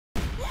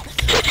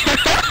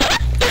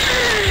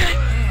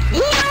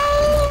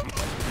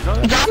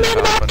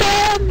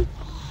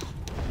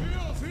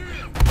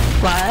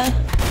What?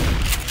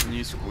 When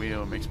you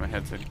squeal, it makes my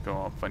headset go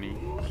all funny.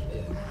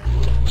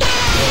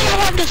 I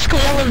have the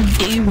squeal of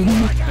doom.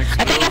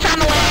 I think I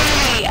found the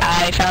way!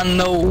 I found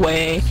the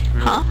way.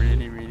 Squeal Huh?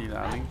 really, really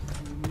loudly.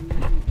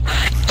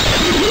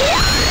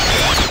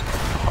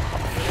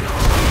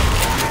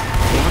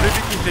 Well, what if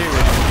you can say it?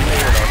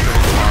 I'll show you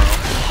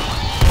tomorrow.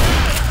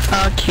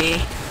 Okay.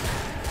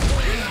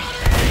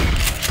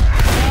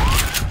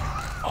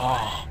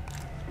 Oh.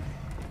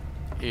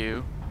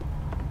 Ew.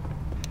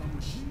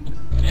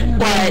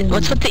 What?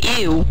 What's with the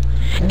ew?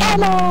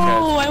 Ammo!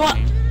 I want...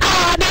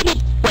 Ah,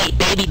 baby! Wait,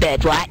 baby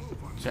bed, what?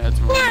 Chad's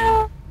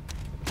moaning.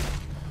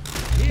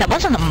 That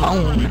wasn't a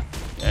moan.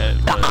 Yeah,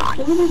 it was.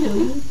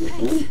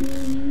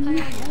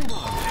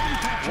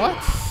 What?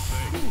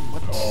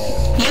 What?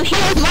 You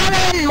healed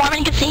Mormon!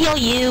 Mormon can heal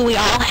you! We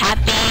all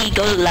happy,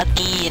 go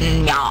lucky,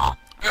 and y'all.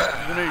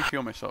 I don't know you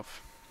heal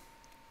myself.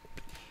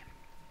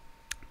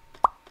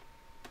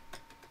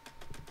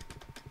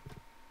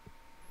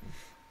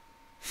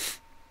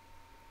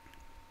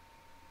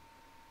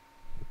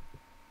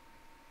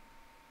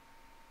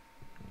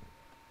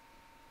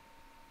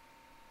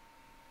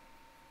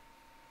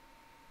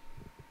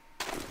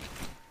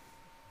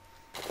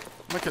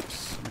 My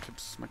kips, my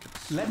kips, my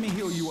kips. Let me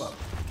heal you up.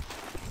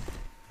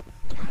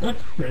 What,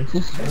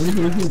 Francis? I was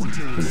gonna heal you.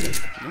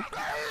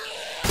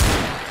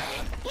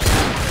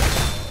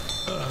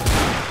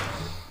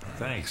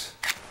 Thanks.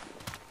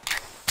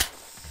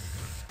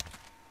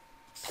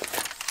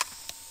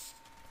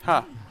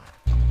 Ha!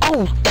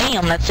 Oh,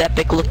 damn, that's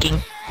epic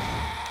looking.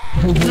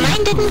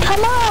 Mine didn't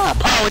come up!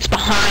 Oh, it's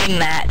behind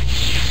that.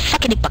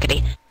 Fuckity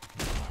buckety.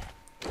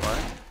 What?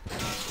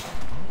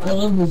 I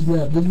love this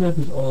map. This map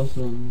is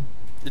awesome.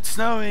 It's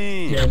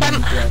snowing! Yeah, this is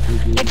exactly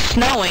good. It's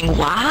snowing,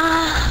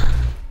 what?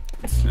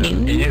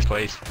 In his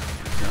place.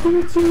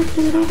 It's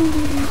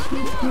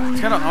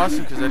kind of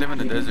awesome because I live in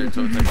the desert,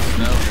 so it's like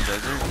snow in the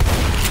desert.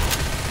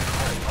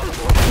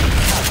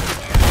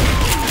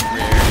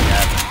 Rarely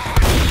happens.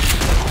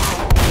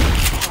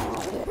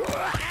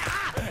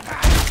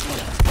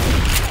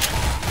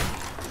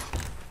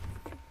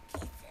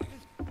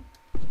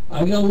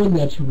 I got one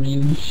that's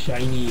really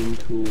shiny and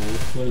cool.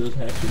 One of those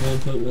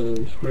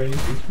hexagon sprays.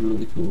 It's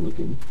really cool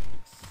looking.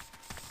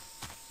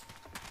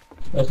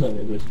 That's not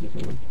it, but it's a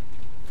different one.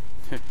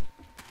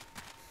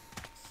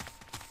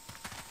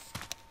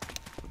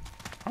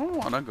 I don't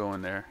want to go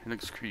in there. It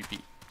looks creepy.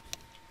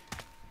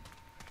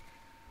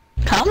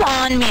 Come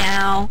on,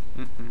 meow.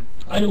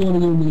 I don't want to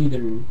go in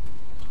either.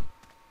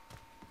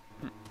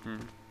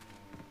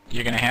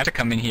 You're gonna have to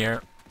come in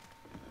here.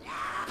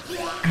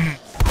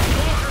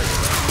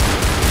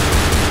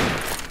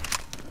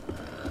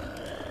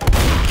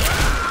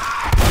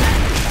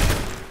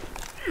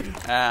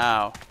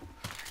 Ow.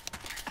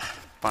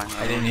 Fine,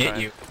 I didn't hit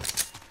you.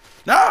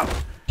 No!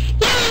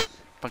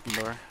 Fucking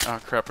door. Oh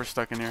crap, we're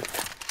stuck in here.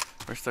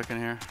 We're stuck in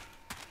here.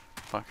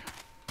 Fuck.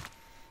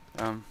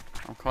 I'm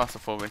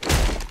claustrophobic.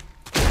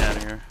 Get out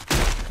of here.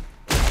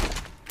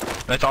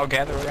 Let's all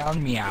gather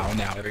around meow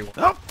now, everyone.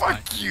 Oh,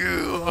 fuck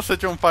you! I'll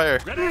set you on fire.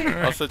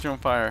 I'll set you on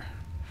fire.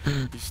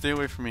 You stay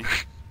away from me.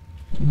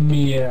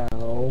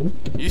 Meow.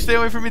 You stay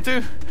away from me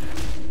too.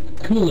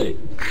 Cool it.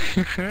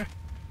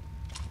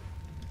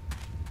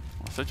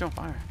 I'll set you on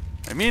fire.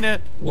 I mean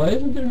it. Why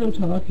isn't there no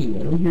talking?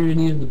 I don't hear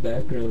any of the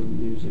background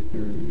music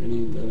or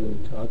any of the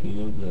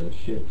talking of the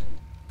shit.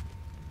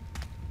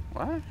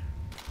 What?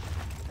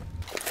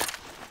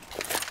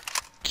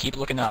 Keep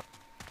looking up.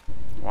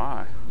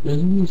 Why?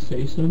 Doesn't he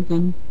say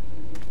something?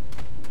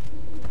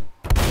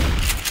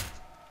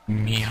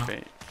 Meow.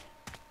 Fake.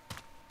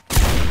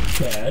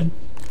 Chad?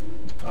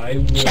 I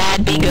will...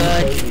 Chad, be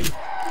good.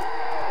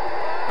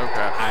 Oh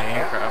crap. I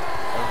am. Oh crap.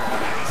 Oh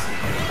crap.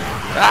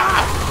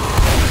 Ah!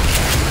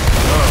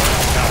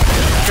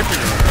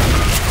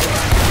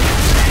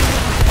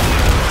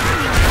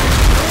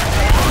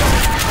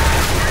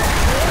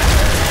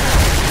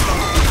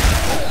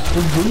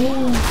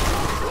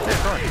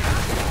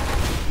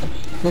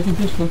 Second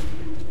pistol.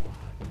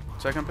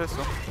 Second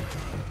pistol.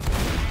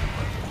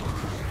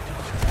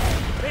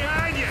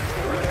 Behind you!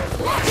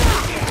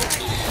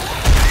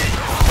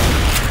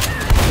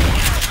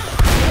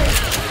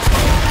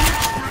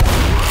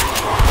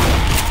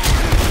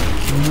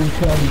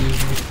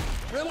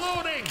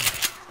 Reloading!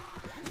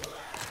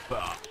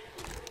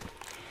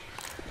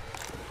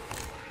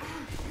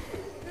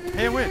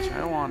 Hey, witch,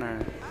 I want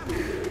her.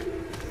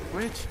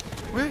 Witch,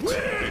 witch.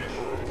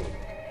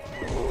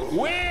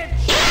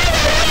 Witch!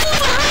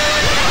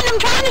 I'm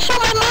trying to show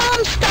my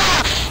mom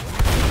stuff!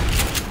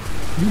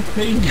 You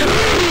paid me.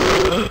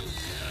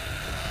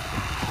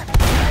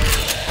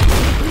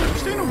 I'm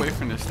staying away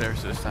from the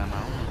stairs this time. I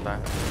don't want that.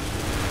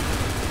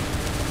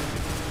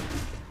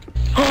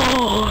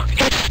 Oh,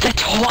 it's the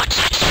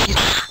torture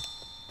chamber!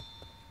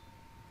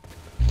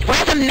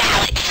 Where's the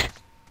mallet?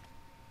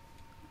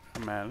 A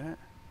mallet?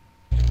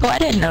 Oh, I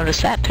didn't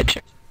notice that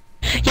picture.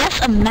 Yes,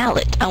 a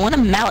mallet. I want a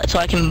mallet so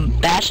I can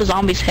bash a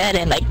zombie's head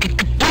and like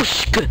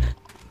boosh.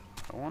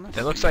 I want it.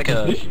 That looks like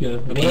a Fishka.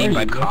 painting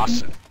by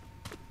Picasso.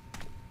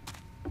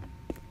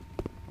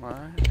 What?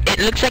 It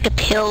It looks like a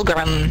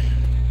pilgrim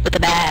with a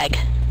bag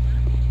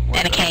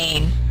and a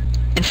cane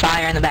and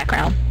fire in the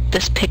background.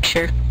 This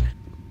picture.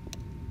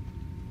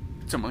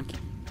 It's a monkey.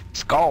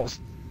 Skulls.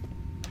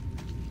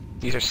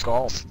 These are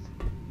skulls.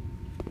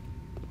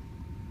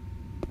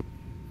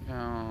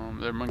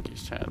 They're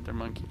monkeys, Chad. They're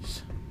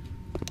monkeys.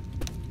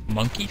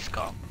 Monkey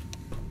skull.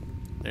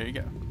 There you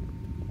go.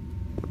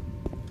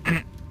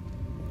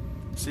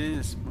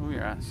 Sis, move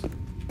your ass.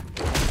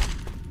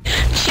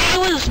 She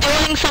was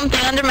doing something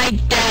under my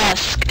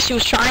desk. She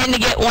was trying to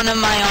get one of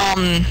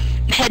my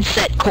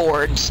headset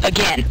cords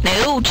again.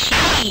 No,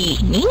 she.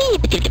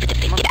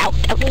 Get out.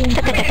 Die.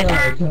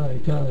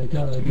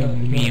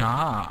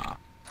 Yeah.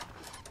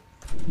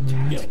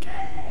 No.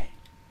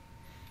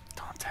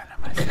 Don't tell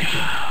him I said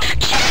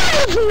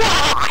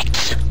Not.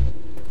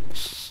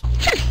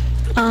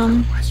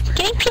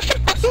 Can you push the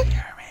button?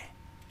 hear me.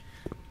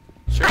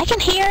 Sure. I can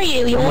hear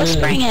you. You're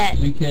whispering it.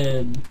 We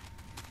can.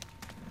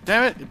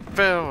 Damn it! It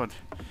failed.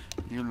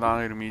 You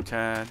lied to me,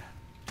 Chad.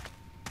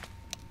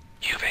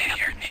 You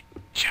failed me.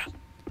 Shut.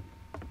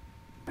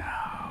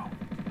 No.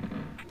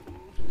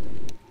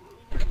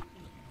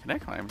 Can I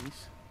climb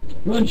these?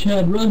 Run,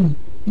 Chad, run!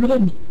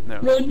 Run! No.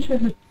 Run,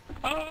 Chad!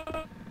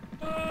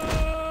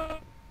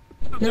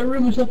 That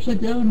room is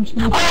upside down. It's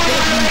not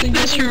I like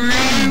this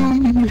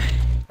room.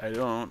 I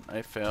don't.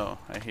 I fell.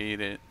 I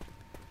hate it.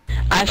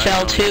 I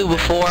fell too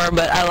before,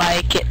 but I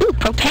like it. Ooh,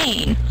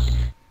 propane.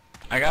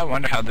 I gotta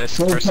wonder how this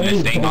person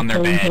is staying on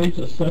their bed.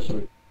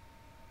 Accessory.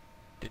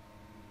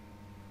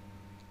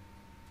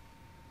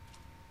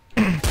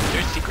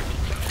 There's secret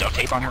duct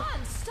tape on her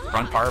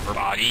front part of her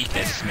body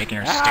that's making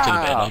her stick to the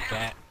bed like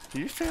that. Do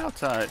you stay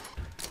outside?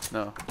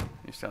 No.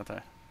 You stay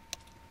outside.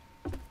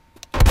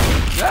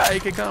 Yeah,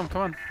 you can come.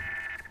 Come on.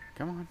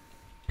 Come on.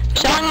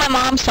 Showing my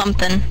mom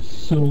something.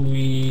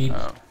 Sweet.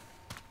 Oh.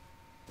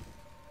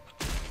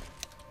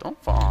 Don't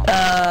fall.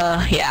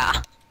 Yeah.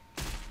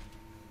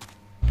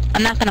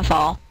 I'm not gonna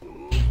fall.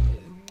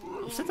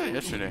 You said that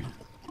yesterday.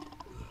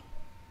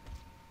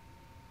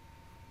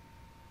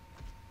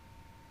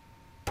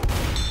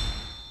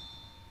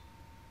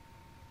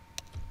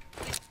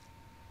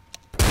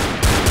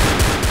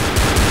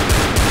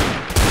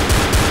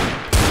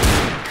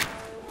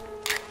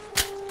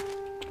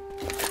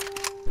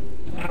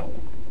 Ow.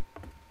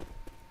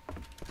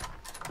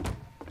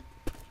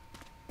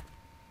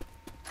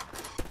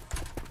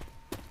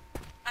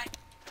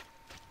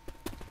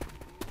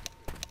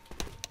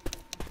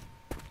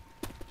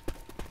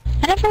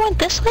 I never went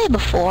this way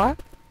before.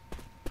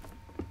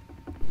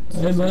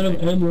 I'm out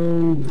of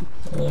ammo.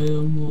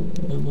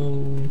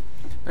 Ammo.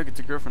 Look, it's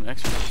a girl from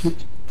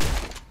Exorcist.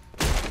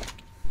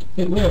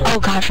 Hey, where? Oh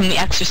god, from The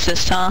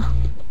Exorcist, huh?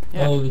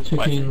 Yeah. Oh, the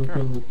chicken Girl.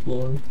 from the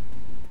floor.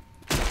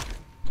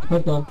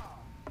 Hold on.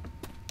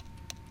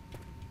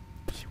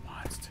 She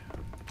wants to.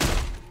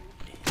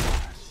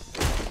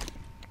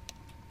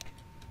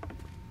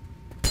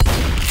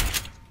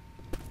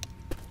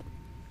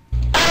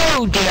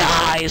 Oh dear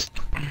eyes.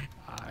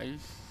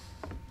 Eyes.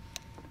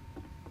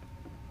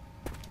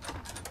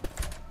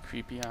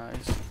 Creepy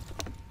eyes.